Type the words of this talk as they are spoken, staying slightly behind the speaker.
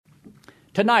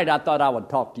Tonight I thought I would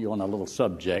talk to you on a little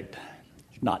subject.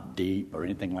 It's not deep or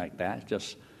anything like that. It's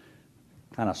just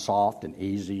kind of soft and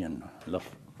easy and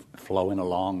flowing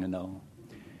along,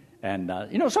 And,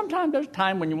 sometimes there's a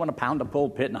time when you want to pound the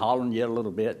pulpit and holler and yell a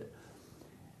little bit.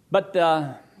 But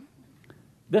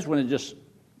this one is just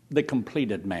the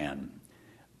completed man.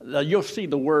 You'll see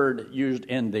the word used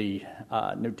in the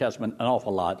New Testament an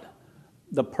awful lot,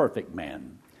 the perfect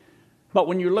man. But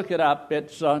when you look it up,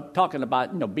 it's talking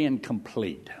about, being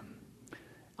complete.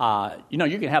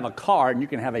 You can have a car and you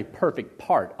can have a perfect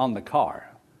part on the car.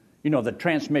 The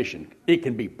transmission, it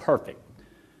can be perfect.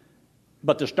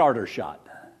 But the starter shot.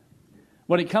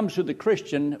 When it comes to the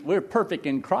Christian, we're perfect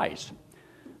in Christ.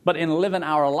 But in living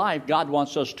our life, God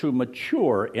wants us to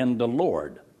mature in the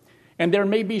Lord. And there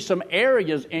may be some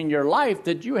areas in your life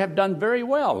that you have done very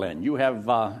well in. You have,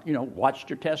 watched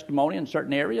your testimony in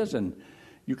certain areas and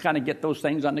you kind of get those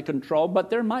things under control. But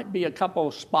there might be a couple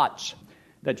of spots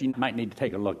that you might need to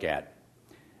take a look at.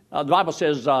 The Bible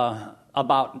says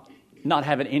about not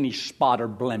having any spot or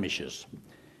blemishes.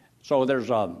 So there's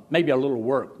maybe a little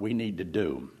work we need to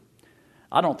do.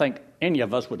 I don't think any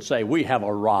of us would say we have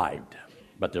arrived,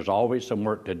 but there's always some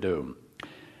work to do.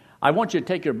 I want you to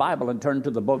take your Bible and turn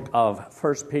to the book of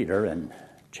 1 Peter in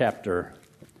chapter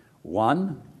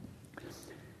 1.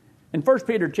 In 1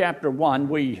 Peter chapter 1,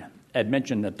 we had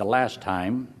mentioned it the last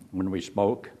time when we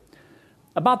spoke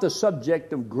about the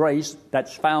subject of grace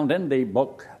that's found in the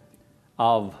book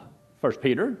of 1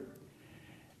 Peter.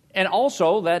 And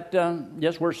also that,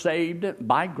 yes, we're saved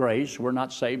by grace. We're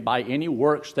not saved by any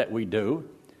works that we do.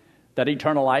 That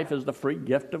eternal life is the free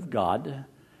gift of God.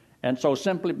 And so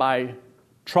simply by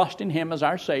trusting Him as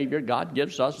our Savior, God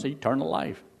gives us eternal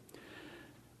life.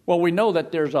 Well, we know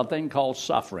that there's a thing called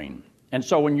suffering. And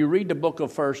so when you read the book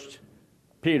of 1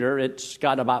 Peter, it's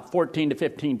got about 14 to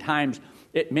 15 times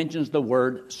it mentions the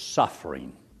word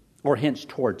suffering, or hints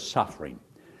towards suffering.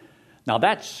 Now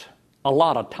that's a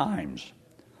lot of times.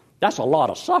 That's a lot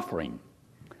of suffering.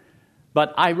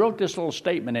 But I wrote this little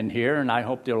statement in here, and I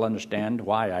hope you'll understand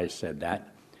why I said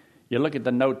that. You look at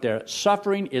the note there.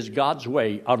 Suffering is God's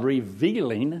way of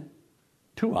revealing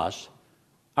to us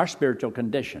our spiritual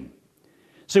condition.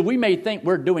 See, we may think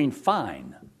we're doing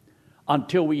fine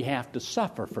until we have to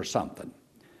suffer for something.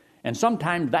 And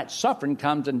sometimes that suffering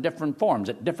comes in different forms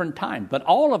at different times. But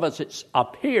all of us, it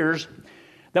appears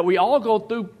that we all go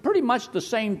through pretty much the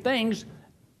same things,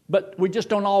 but we just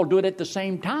don't all do it at the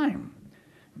same time.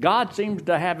 God seems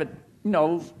to have it,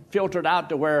 filtered out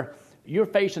to where you're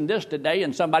facing this today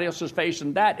and somebody else is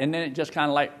facing that, and then it just kind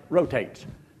of like rotates.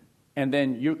 And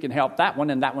then you can help that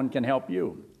one and that one can help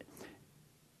you.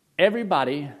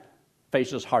 Everybody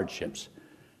faces hardships,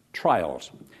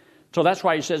 trials. So that's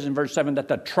why he says in verse 7 that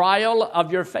the trial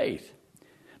of your faith,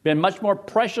 being much more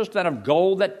precious than of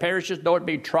gold that perishes, though it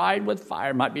be tried with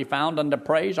fire, might be found unto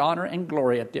praise, honor, and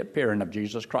glory at the appearing of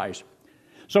Jesus Christ.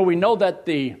 So we know that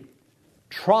the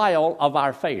trial of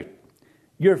our faith,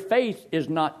 your faith is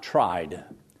not tried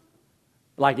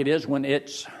like it is when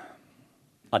it's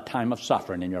a time of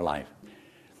suffering in your life.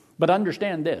 But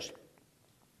understand this.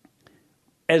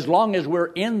 As long as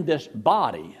we're in this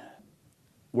body,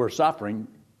 we're suffering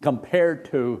compared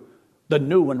to the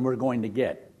new one we're going to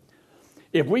get.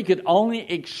 If we could only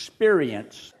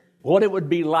experience what it would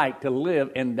be like to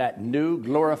live in that new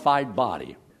glorified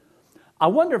body. I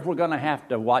wonder if we're going to have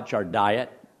to watch our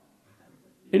diet.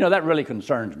 That really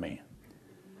concerns me.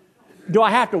 Do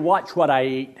I have to watch what I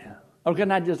eat? Or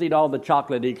can I just eat all the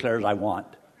chocolate eclairs I want?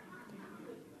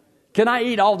 Can I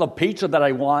eat all the pizza that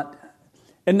I want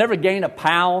and never gain a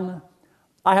pound?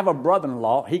 I have a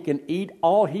brother-in-law. He can eat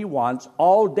all he wants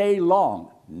all day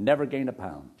long. Never gain a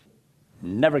pound.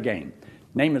 Never gain.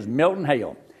 Name is Milton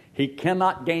Hale. He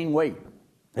cannot gain weight.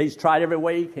 He's tried every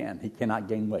way he can. He cannot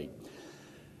gain weight.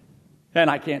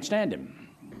 And I can't stand him.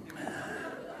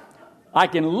 I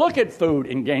can look at food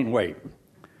and gain weight.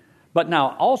 But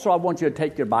now, also I want you to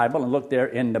take your Bible and look there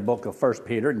in the book of 1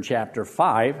 Peter in chapter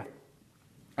 5.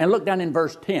 And look down in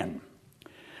verse 10.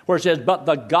 Where it says, but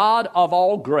the God of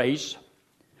all grace,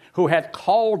 who hath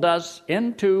called us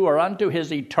unto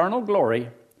his eternal glory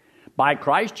by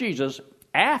Christ Jesus,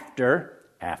 after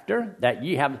that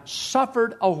ye have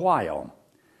suffered a while,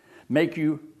 make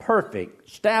you perfect,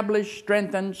 establish,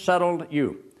 strengthen, settled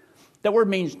you. That word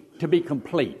means to be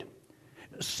complete.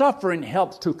 Suffering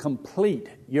helps to complete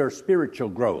your spiritual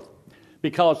growth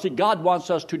because, see, God wants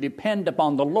us to depend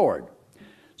upon the Lord.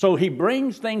 So He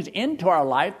brings things into our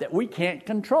life that we can't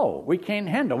control, we can't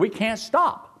handle, we can't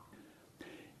stop.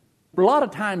 A lot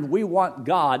of times we want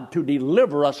God to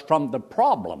deliver us from the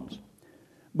problems,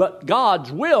 but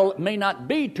God's will may not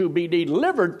be to be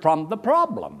delivered from the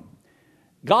problem.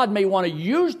 God may want to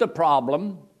use the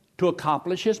problem to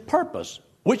accomplish his purpose,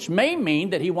 which may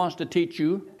mean that he wants to teach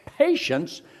you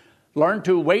patience, learn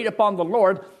to wait upon the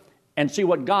Lord and see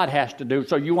what God has to do.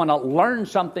 So you want to learn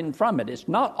something from it. It's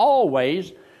not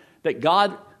always that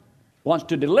God wants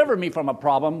to deliver me from a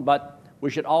problem, but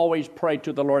we should always pray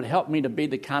to the Lord, help me to be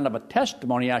the kind of a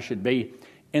testimony I should be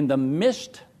in the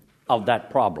midst of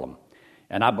that problem.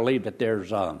 And I believe that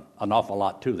there's an awful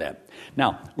lot to that.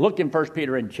 Now, look in 1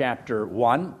 Peter in chapter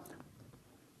 1.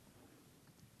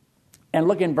 And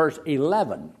look in verse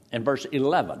 11. In verse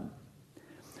 11.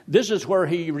 This is where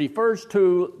he refers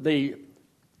to the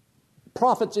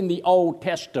prophets in the Old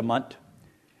Testament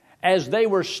as they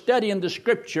were studying the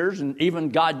Scriptures, and even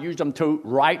God used them to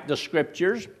write the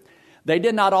Scriptures. They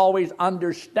did not always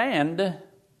understand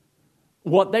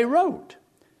what they wrote.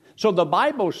 So the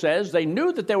Bible says they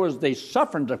knew that there was the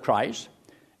sufferings of Christ,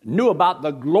 knew about the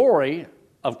glory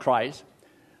of Christ,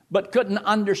 but couldn't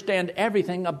understand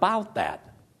everything about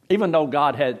that, even though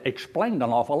God had explained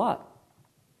an awful lot.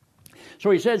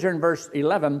 So he says here in verse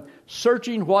 11,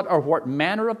 searching what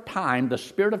manner of time the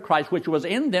Spirit of Christ which was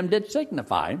in them did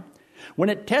signify, when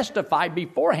it testified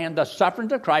beforehand the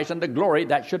sufferings of Christ and the glory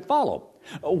that should follow.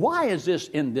 Why is this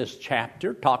in this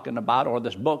chapter talking about, or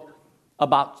this book,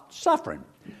 about suffering?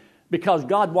 Because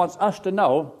God wants us to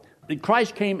know that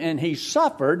Christ came and he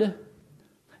suffered,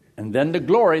 and then the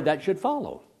glory that should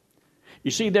follow.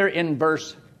 You see there in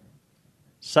verse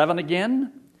 7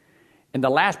 again, in the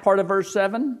last part of verse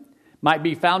 7, might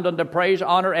be found unto praise,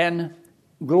 honor, and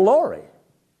glory.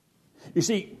 You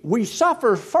see, we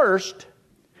suffer first,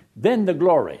 then the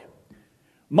glory.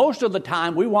 Most of the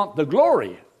time, we want the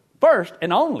glory first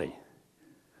and only.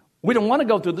 We don't want to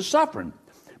go through the suffering.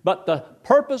 But the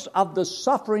purpose of the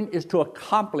suffering is to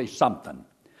accomplish something.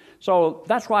 So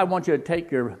that's why I want you to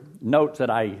take your notes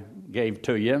that I gave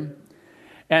to you.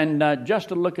 And just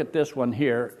to look at this one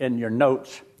here in your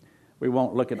notes, we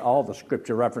won't look at all the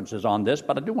scripture references on this,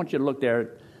 but I do want you to look there at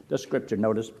the scripture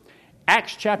notice.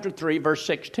 Acts chapter 3, verse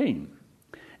 16.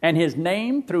 And his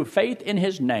name, through faith in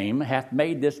his name, hath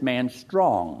made this man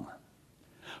strong,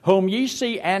 whom ye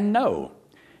see and know.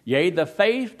 Yea, the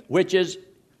faith which is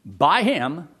by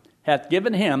him hath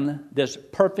given him this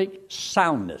perfect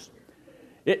soundness.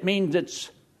 It means it's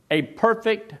a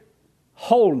perfect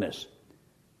wholeness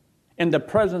in the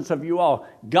presence of you all.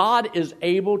 God is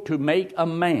able to make a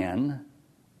man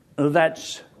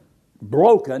that's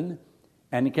broken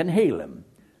and can heal him.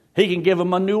 He can give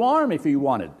him a new arm if he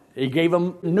wanted. He gave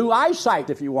him new eyesight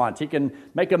if he wants. He can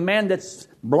make a man that's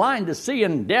blind to see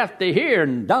and deaf to hear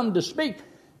and dumb to speak.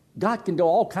 God can do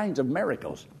all kinds of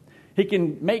miracles. He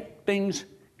can make things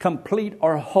complete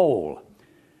or whole.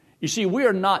 You see, we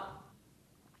are not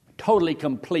totally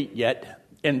complete yet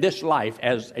in this life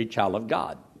as a child of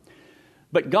God.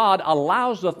 But God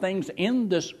allows the things in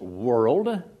this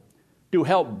world to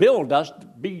help build us to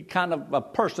be kind of a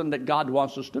person that God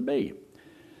wants us to be.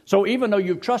 So even though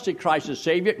you've trusted Christ as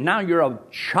Savior, now you're a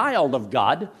child of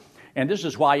God. And this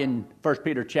is why in 1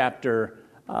 Peter chapter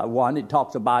 1, it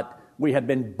talks about we have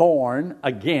been born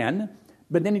again.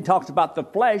 But then he talks about the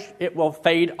flesh, it will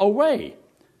fade away.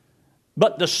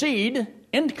 But the seed,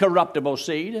 incorruptible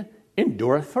seed,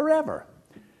 endureth forever.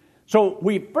 So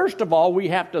first of all, we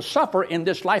have to suffer in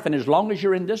this life. And as long as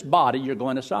you're in this body, you're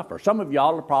going to suffer. Some of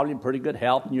y'all are probably in pretty good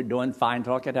health and you're doing fine.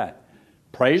 Talk at that.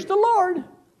 Praise the Lord.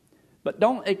 But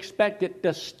don't expect it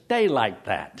to stay like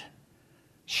that.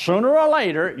 Sooner or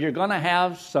later, you're going to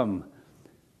have some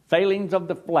failings of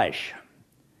the flesh.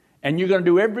 And you're going to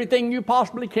do everything you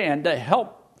possibly can to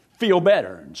help feel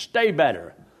better and stay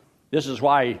better. This is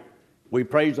why we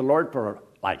praise the Lord for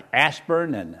like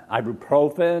aspirin and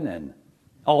ibuprofen and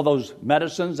all those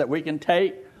medicines that we can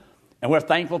take. And we're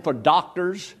thankful for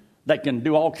doctors that can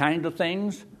do all kinds of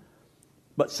things.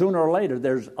 But sooner or later,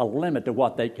 there's a limit to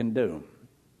what they can do.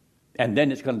 And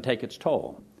then it's going to take its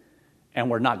toll.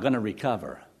 And we're not going to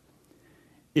recover.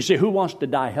 You see, who wants to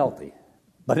die healthy?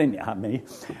 But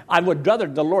I would rather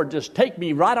the Lord just take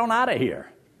me right on out of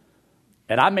here.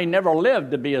 And I may never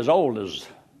live to be as old as,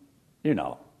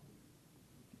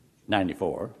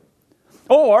 94.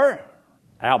 Or,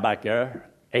 Al back there,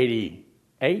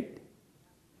 88.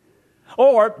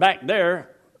 Or back there,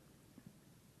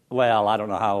 well, I don't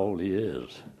know how old he is.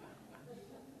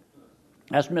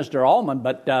 That's Mr. Allman,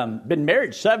 but been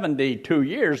married 72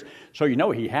 years, so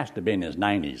he has to be in his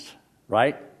 90s,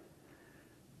 right?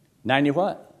 90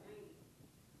 what?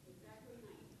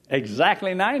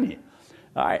 Exactly 90.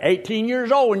 All right, 18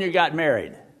 years old when you got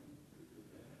married.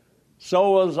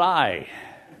 So was I.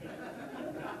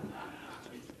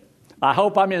 I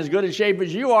hope I'm in as good a shape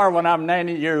as you are when I'm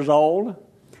 90 years old.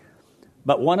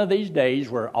 But one of these days,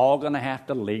 we're all going to have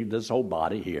to leave this old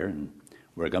body here, and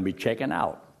we're going to be checking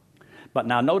out. But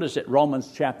now notice it,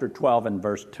 Romans chapter 12 and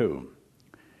verse 2.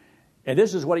 And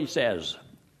this is what he says.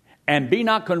 And be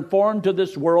not conformed to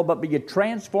this world, but be ye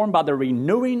transformed by the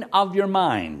renewing of your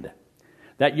mind,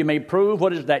 that you may prove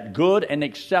what is that good and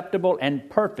acceptable and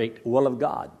perfect will of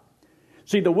God.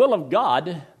 See, the will of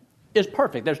God is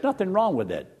perfect. There's nothing wrong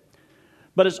with it.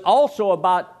 But it's also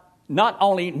about not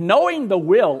only knowing the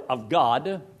will of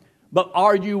God, but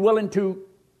are you willing to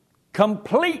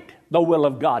complete the will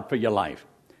of God for your life?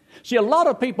 See, a lot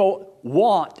of people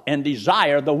want and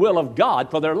desire the will of God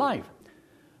for their life.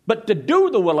 But to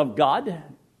do the will of God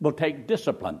will take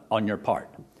discipline on your part.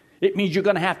 It means you're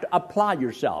going to have to apply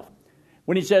yourself.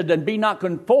 When he says, then be not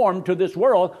conformed to this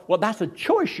world, well, that's a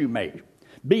choice you make.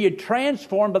 Be ye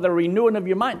transformed by the renewing of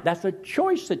your mind. That's a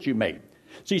choice that you make.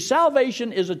 See,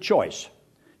 salvation is a choice.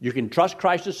 You can trust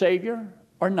Christ as Savior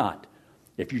or not.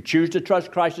 If you choose to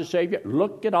trust Christ as Savior,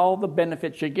 look at all the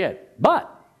benefits you get. But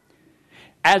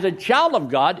as a child of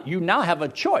God, you now have a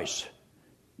choice.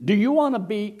 Do you want to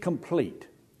be complete?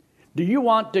 Do you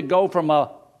want to go from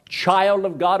a child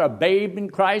of God, a babe in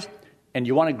Christ, and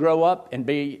you want to grow up and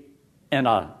be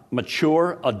a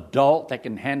mature adult that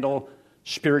can handle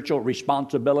spiritual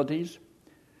responsibilities?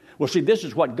 Well, see, this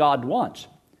is what God wants.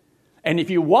 And if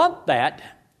you want that,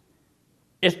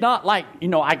 it's not like,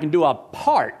 I can do a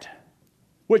part,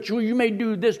 which you may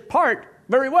do this part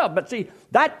very well. But see,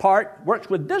 that part works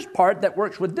with this part that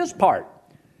works with this part.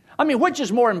 I mean, which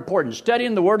is more important,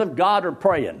 studying the Word of God or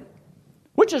praying?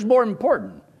 Which is more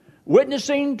important,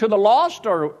 witnessing to the lost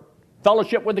or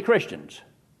fellowship with the Christians?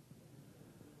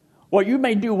 Well, you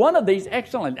may do one of these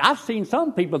excellent. I've seen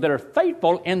some people that are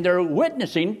faithful in their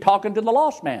witnessing, talking to the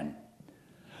lost man.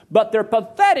 But they're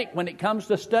pathetic when it comes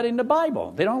to studying the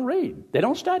Bible. They don't read, they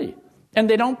don't study, and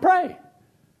they don't pray.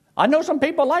 I know some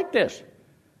people like this,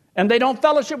 and they don't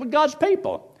fellowship with God's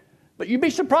people. But you'd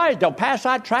be surprised. They'll pass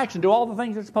out tracts and do all the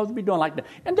things they're supposed to be doing like that.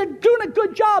 And they're doing a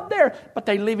good job there, but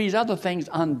they leave these other things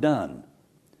undone.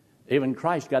 Even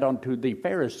Christ got onto the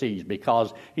Pharisees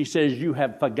because he says, you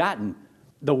have forgotten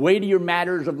the weightier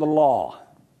matters of the law.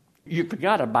 You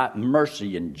forgot about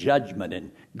mercy and judgment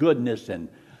and goodness and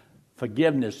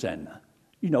forgiveness and,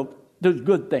 those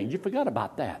good things. You forgot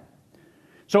about that.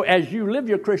 So as you live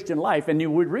your Christian life, and you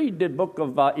would read the book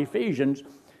of Ephesians,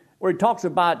 where he talks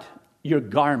about your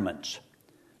garments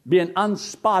being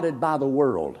unspotted by the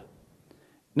world.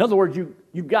 In other words,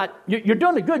 you're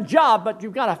doing a good job, but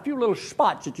you've got a few little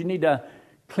spots that you need to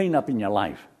clean up in your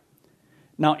life.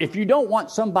 Now, if you don't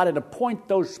want somebody to point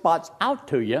those spots out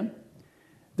to you,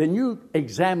 then you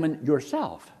examine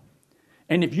yourself.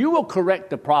 And if you will correct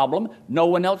the problem, no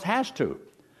one else has to.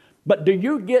 But do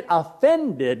you get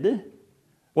offended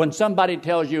when somebody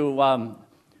tells you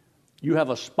you have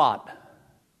a spot?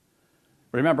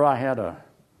 Remember, I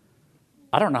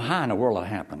don't know how in the world it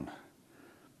happened,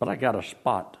 but I got a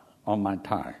spot on my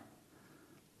tie.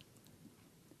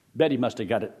 Betty must have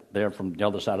got it there from the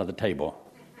other side of the table.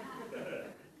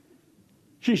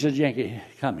 She said, Yankee,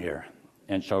 come here.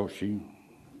 And so she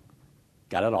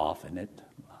got it off, and it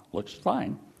looks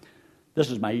fine. This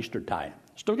is my Easter tie.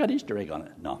 Still got Easter egg on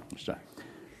it. No, sorry.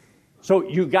 So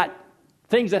you got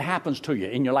things that happens to you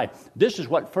in your life. This is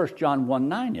what 1 John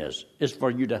 1:9 is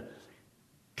for you to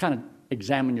kind of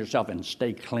examine yourself and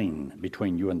stay clean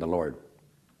between you and the Lord.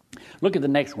 Look at the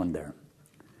next one there.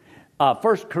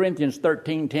 1 Corinthians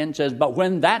 13:10 says, but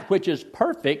when that which is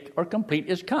perfect or complete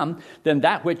is come, then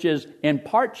that which is in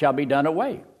part shall be done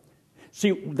away.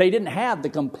 See, they didn't have the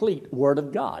complete Word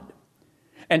of God.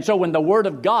 And so when the Word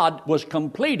of God was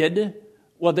completed,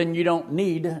 well, then you don't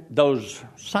need those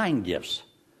sign gifts.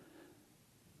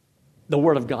 The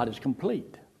Word of God is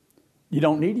complete. You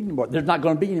don't need any more. There's not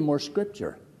going to be any more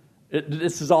Scripture.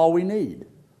 This is all we need.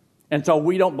 And so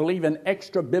we don't believe in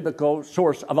extra biblical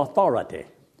source of authority.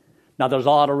 Now, there's a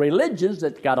lot of religions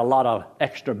that got a lot of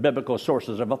extra biblical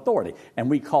sources of authority, and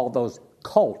we call those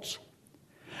cults.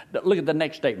 Look at the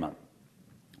next statement.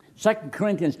 2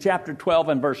 Corinthians chapter 12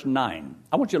 and verse 9.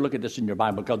 I want you to look at this in your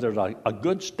Bible because there's a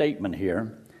good statement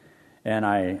here, and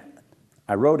I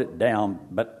wrote it down,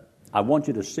 but I want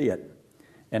you to see it.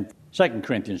 In 2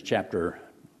 Corinthians chapter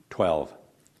 12.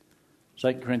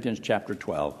 2 Corinthians chapter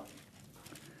 12.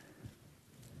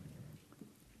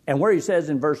 And where he says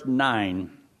in verse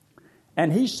 9,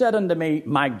 and he said unto me,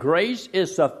 my grace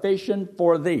is sufficient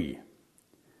for thee.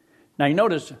 Now you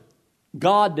notice,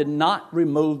 God did not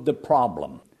remove the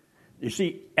problem. You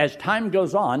see, as time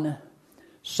goes on,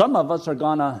 some of us are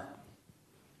going to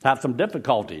have some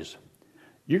difficulties.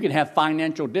 You can have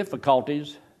financial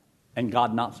difficulties and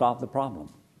God not solve the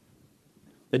problem.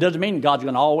 It doesn't mean God's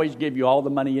going to always give you all the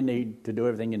money you need to do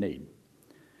everything you need.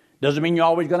 Doesn't mean you're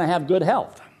always going to have good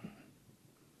health.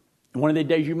 One of the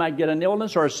days you might get an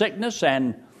illness or a sickness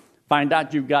and find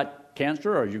out you've got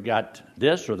cancer or you've got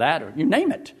this or that or you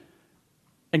name it.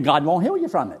 And God won't heal you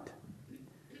from it.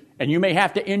 And you may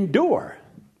have to endure.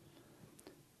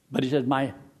 But he says,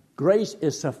 my grace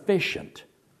is sufficient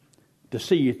to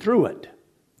see you through it.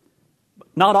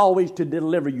 Not always to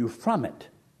deliver you from it.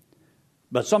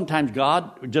 But sometimes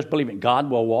God, just believe it, God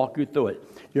will walk you through it.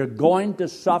 You're going to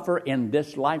suffer in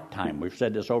this lifetime. We've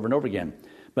said this over and over again.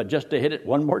 But just to hit it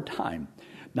one more time.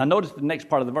 Now notice the next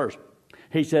part of the verse.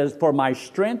 He says, for my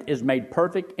strength is made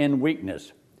perfect in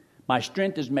weakness. My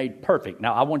strength is made perfect.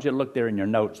 Now I want you to look there in your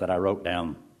notes that I wrote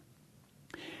down.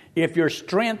 If your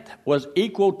strength was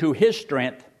equal to his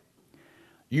strength,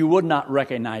 you would not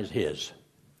recognize his.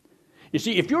 You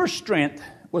see, if your strength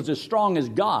was as strong as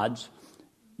God's,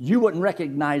 you wouldn't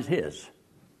recognize his.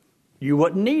 You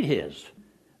wouldn't need his.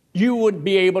 You would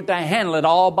be able to handle it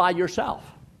all by yourself.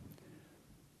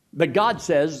 But God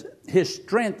says his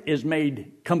strength is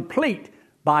made complete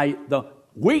by the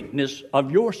weakness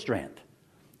of your strength.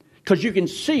 Because you can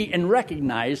see and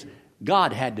recognize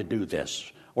God had to do this.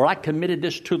 Or I committed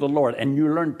this to the Lord. And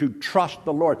you learn to trust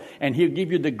the Lord. And he'll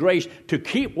give you the grace to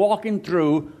keep walking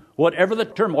through whatever the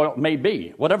turmoil may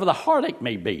be. Whatever the heartache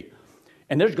may be.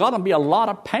 And there's going to be a lot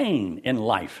of pain in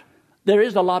life. There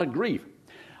is a lot of grief.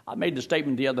 I made the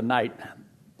statement the other night.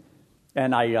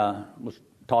 And I was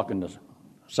talking to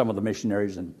some of the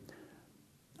missionaries. And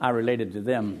I related to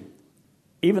them.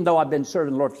 Even though I've been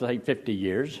serving the Lord for, say, 50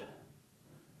 years,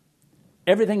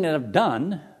 everything that I've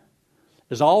done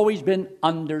has always been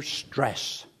under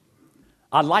stress.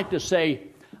 I'd like to say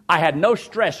I had no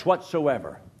stress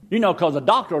whatsoever. You know, because the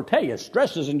doctor will tell you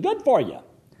stress isn't good for you.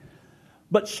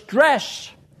 But stress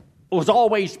was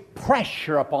always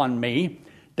pressure upon me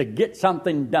to get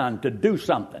something done, to do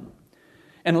something.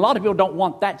 And a lot of people don't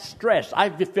want that stress. I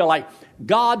just feel like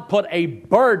God put a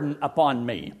burden upon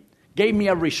me, gave me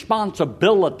a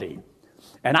responsibility.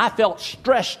 And I felt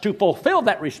stressed to fulfill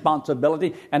that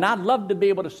responsibility. And I'd love to be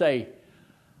able to say,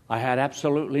 I had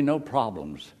absolutely no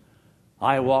problems.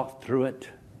 I walked through it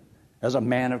as a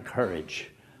man of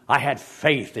courage. I had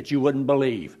faith that you wouldn't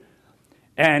believe.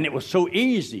 And it was so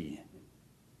easy.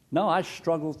 No, I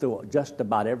struggled through just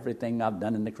about everything I've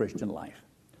done in the Christian life.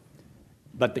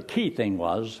 But the key thing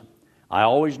was, I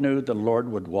always knew the Lord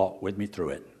would walk with me through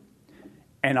it.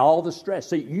 And all the stress.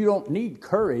 See, you don't need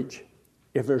courage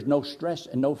if there's no stress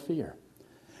and no fear.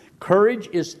 Courage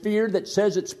is fear that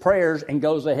says its prayers and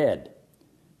goes ahead.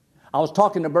 I was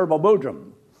talking to Burbo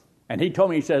Boudrum, and he told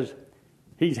me, he says,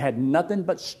 he's had nothing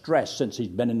but stress since he's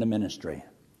been in the ministry.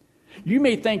 You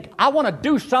may think, I want to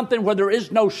do something where there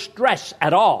is no stress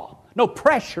at all, no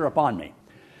pressure upon me.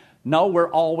 No,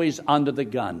 we're always under the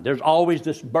gun. There's always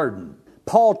this burden.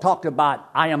 Paul talked about,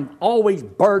 I am always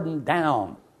burdened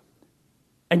down.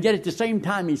 And yet at the same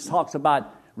time, he talks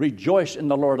about, rejoice in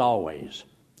the Lord always,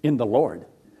 in the Lord.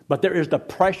 But there is the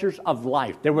pressures of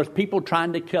life. There was people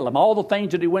trying to kill him. All the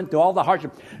things that he went through, all the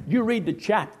hardship. You read the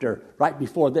chapter right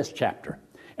before this chapter.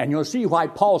 And you'll see why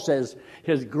Paul says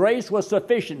his grace was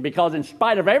sufficient. Because in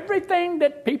spite of everything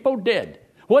that people did,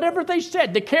 whatever they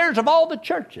said, the cares of all the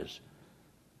churches,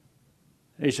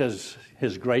 he says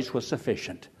his grace was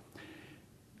sufficient.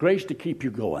 Grace to keep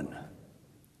you going.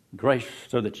 Grace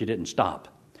so that you didn't stop.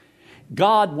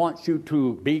 God wants you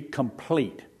to be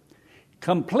complete.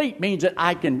 Complete means that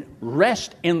I can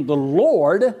rest in the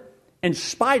Lord in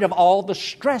spite of all the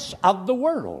stress of the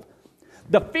world.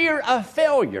 The fear of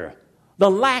failure,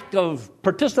 the lack of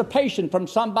participation from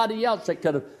somebody else that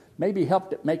could have maybe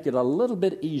helped it make it a little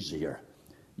bit easier.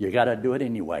 You got to do it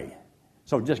anyway.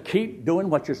 So just keep doing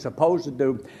what you're supposed to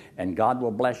do, and God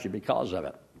will bless you because of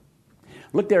it.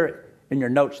 Look there in your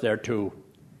notes there to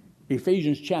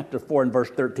Ephesians chapter 4 and verse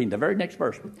 13, the very next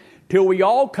verse. Till we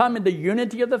all come into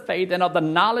unity of the faith and of the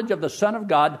knowledge of the Son of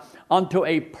God, unto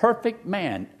a perfect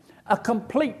man, a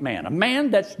complete man, a man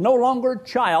that's no longer a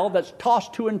child that's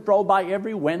tossed to and fro by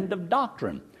every wind of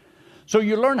doctrine. So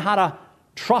you learn how to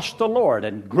trust the Lord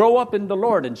and grow up in the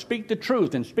Lord and speak the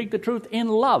truth in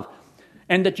love.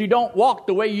 And that you don't walk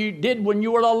the way you did when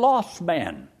you were a lost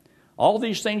man. All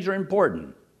these things are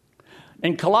important.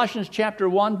 In Colossians chapter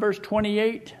 1 verse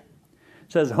 28,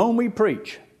 says, whom we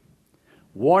preach,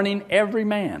 warning every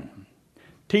man,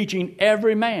 teaching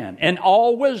every man in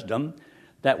all wisdom,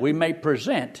 that we may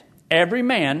present every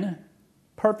man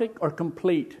perfect or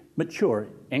complete, mature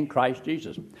in Christ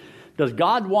Jesus. Does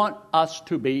God want us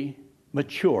to be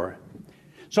mature?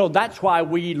 So that's why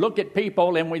we look at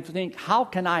people and we think, how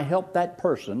can I help that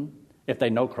person if they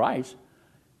know Christ?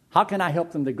 How can I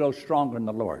help them to grow stronger in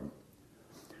the Lord?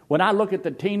 When I look at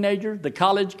the teenagers, the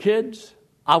college kids,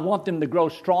 I want them to grow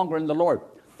stronger in the Lord.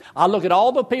 I look at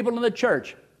all the people in the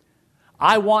church.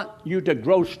 I want you to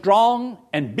grow strong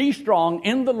and be strong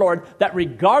in the Lord, that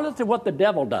regardless of what the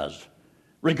devil does,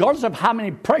 regardless of how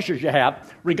many pressures you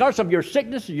have, regardless of your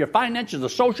sickness, your finances, the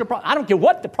social problem, I don't care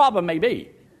what the problem may be,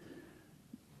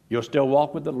 you'll still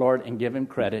walk with the Lord and give Him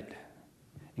credit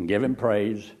and give Him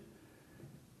praise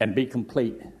and be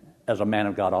complete as a man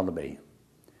of God ought to be.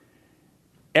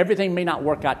 Everything may not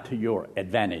work out to your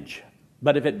advantage,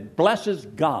 but if it blesses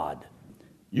God,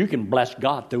 you can bless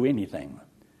God through anything.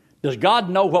 Does God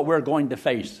know what we're going to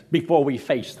face before we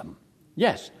face them?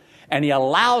 Yes. And He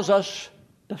allows us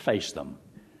to face them.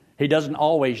 He doesn't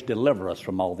always deliver us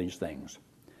from all these things,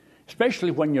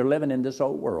 especially when you're living in this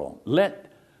old world.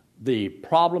 Let the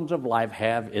problems of life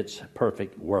have its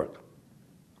perfect work.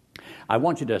 I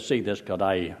want you to see this because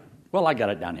I got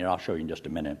it down here. I'll show you in just a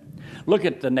minute. Look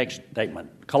at the next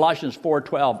statement. Colossians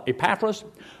 4:12. Epaphras,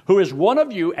 who is one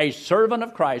of you, a servant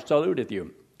of Christ, saluteth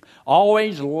you,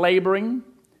 always laboring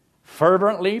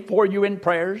fervently for you in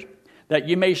prayers, that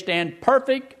you may stand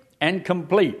perfect and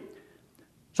complete.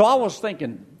 So I was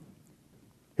thinking,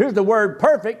 here's the word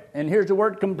perfect, and here's the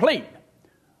word complete.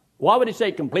 Why would he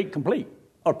say complete,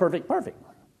 or perfect?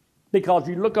 Because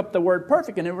you look up the word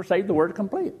perfect, and it will say the word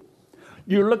complete.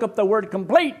 You look up the word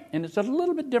complete, and it's a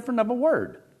little bit different of a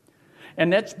word.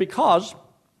 And that's because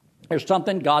there's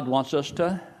something God wants us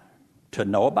to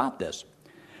know about this.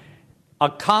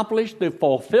 Accomplish the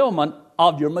fulfillment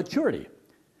of your maturity.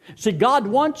 See, God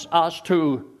wants us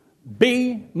to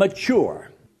be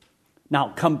mature. Now,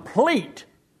 complete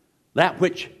that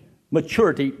which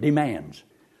maturity demands.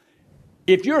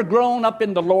 If you're grown up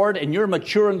in the Lord and you're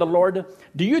mature in the Lord,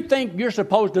 do you think you're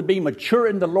supposed to be mature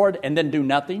in the Lord and then do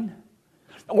nothing?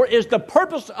 Or is the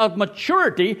purpose of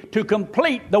maturity to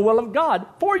complete the will of God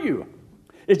for you?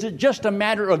 Is it just a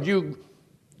matter of you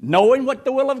knowing what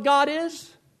the will of God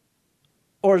is?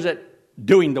 Or is it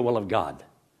doing the will of God?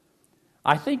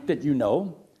 I think that you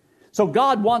know. So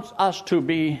God wants us to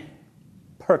be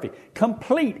perfect,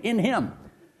 complete in Him,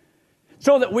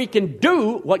 so that we can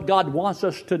do what God wants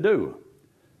us to do.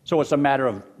 So it's a matter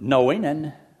of knowing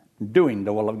and doing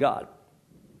the will of God.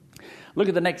 Look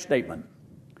at the next statement.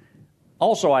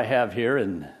 Also I have here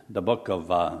in the book of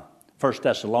 1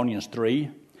 Thessalonians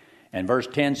 3 and verse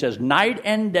 10 says, night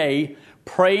and day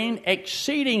praying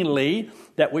exceedingly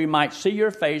that we might see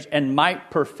your face and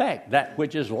might perfect that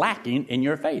which is lacking in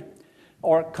your faith,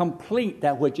 or complete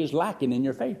that which is lacking in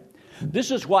your faith.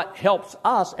 This is what helps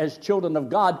us as children of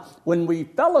God when we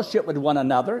fellowship with one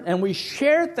another and we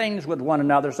share things with one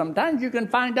another. Sometimes you can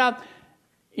find out,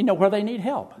 where they need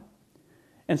help.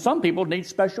 And some people need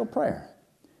special prayer.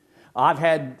 I've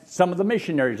had some of the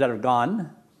missionaries that have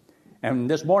gone, and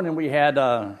this morning we had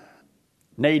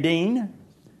Nadine.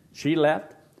 She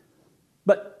left,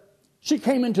 but she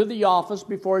came into the office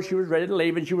before she was ready to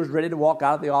leave, and she was ready to walk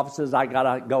out of the office. Says, I got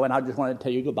to go, and I just want to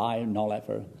tell you goodbye and all that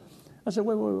for her. I said,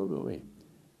 wait.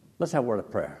 Let's have a word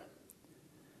of prayer.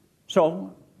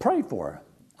 So pray for her.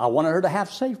 I wanted her to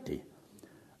have safety.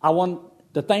 I want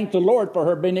to thank the Lord for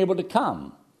her being able to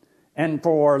come and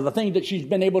for the things that she's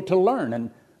been able to learn.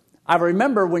 And I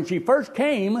remember when she first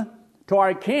came to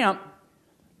our camp,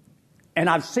 and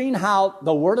I've seen how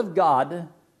the Word of God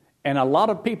and a lot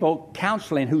of people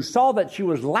counseling who saw that she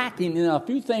was lacking in a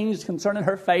few things concerning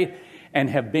her faith and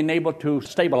have been able to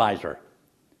stabilize her.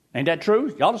 Ain't that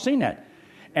true? Y'all have seen that.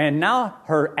 And now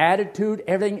her attitude,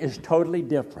 everything is totally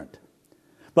different.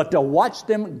 But to watch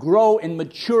them grow and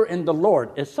mature in the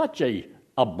Lord is such a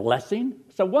blessing.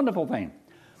 It's a wonderful thing.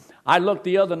 I looked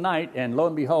the other night, and lo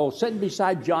and behold, sitting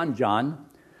beside John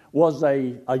was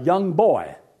a young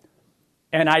boy.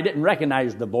 And I didn't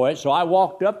recognize the boy, so I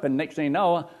walked up, and next thing you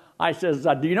know, I says,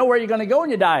 do you know where you're going to go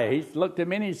when you die? He looked at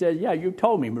me and he said, yeah, you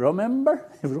told me, remember?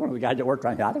 It was one of the guys that worked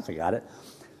around here. I forgot it.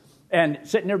 And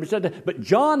sitting there beside that. But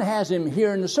John has him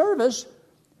here in the service,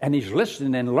 and he's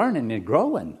listening and learning and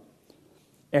growing.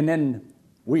 And then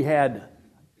we had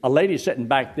a lady sitting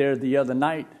back there the other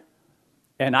night,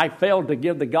 and I failed to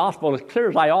give the gospel as clear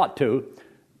as I ought to,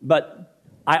 but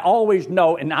I always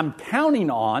know, and I'm counting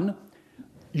on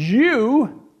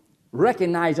you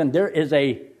recognizing there is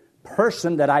a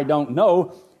person that I don't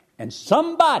know, and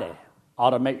somebody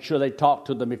ought to make sure they talk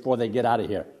to them before they get out of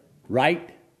here. Right?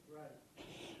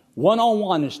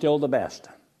 One-on-one is still the best.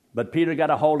 But Peter got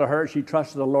a hold of her, she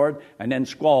trusted the Lord, and then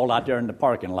squalled out there in the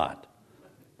parking lot.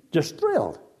 Just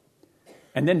thrilled.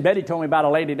 And then Betty told me about a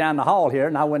lady down the hall here,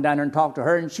 and I went down there and talked to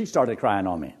her, and she started crying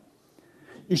on me.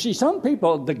 You see, some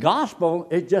people, the gospel,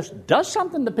 it just does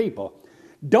something to people.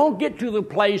 Don't get to the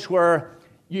place where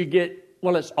you get,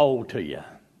 well, it's old to you.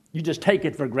 You just take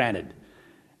it for granted.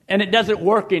 And it doesn't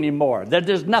work anymore.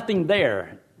 There's nothing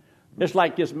there. It's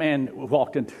like this man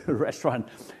walked into a restaurant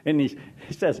and he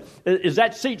says, is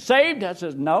that seat saved? I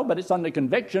says, no, but it's under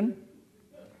conviction.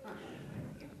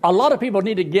 A lot of people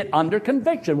need to get under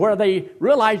conviction where they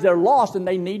realize they're lost and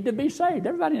they need to be saved.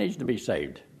 Everybody needs to be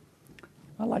saved.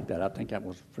 I like that. I think that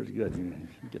was pretty good. You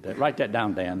get that. Write that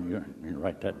down, Dan. You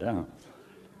write that down.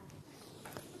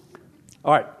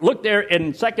 All right. Look there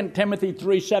in 2 Timothy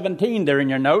 3:17 there in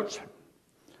your notes.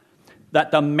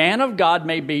 That the man of God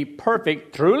may be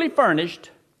perfect, truly furnished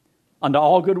unto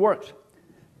all good works.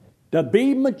 To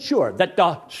be mature. That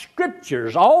the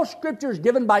Scriptures, all Scriptures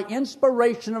given by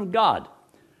inspiration of God,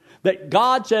 that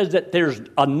God says that there's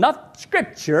enough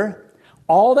Scripture,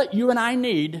 all that you and I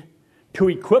need, to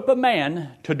equip a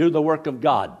man to do the work of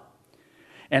God.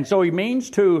 And so he means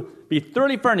to be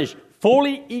thoroughly furnished,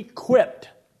 fully equipped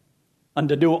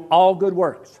unto do all good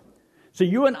works. So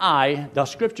you and I, the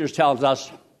Scriptures tells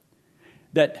us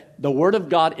that the Word of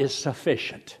God is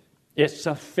sufficient. It's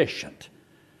sufficient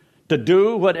to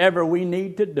do whatever we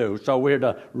need to do. So we're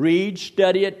to read,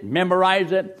 study it,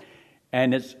 memorize it,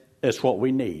 and it's what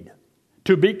we need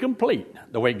to be complete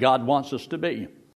the way God wants us to be.